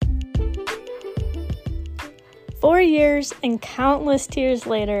4 years and countless tears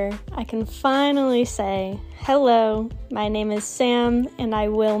later, I can finally say, hello, my name is Sam, and I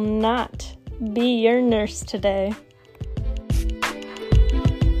will not be your nurse today.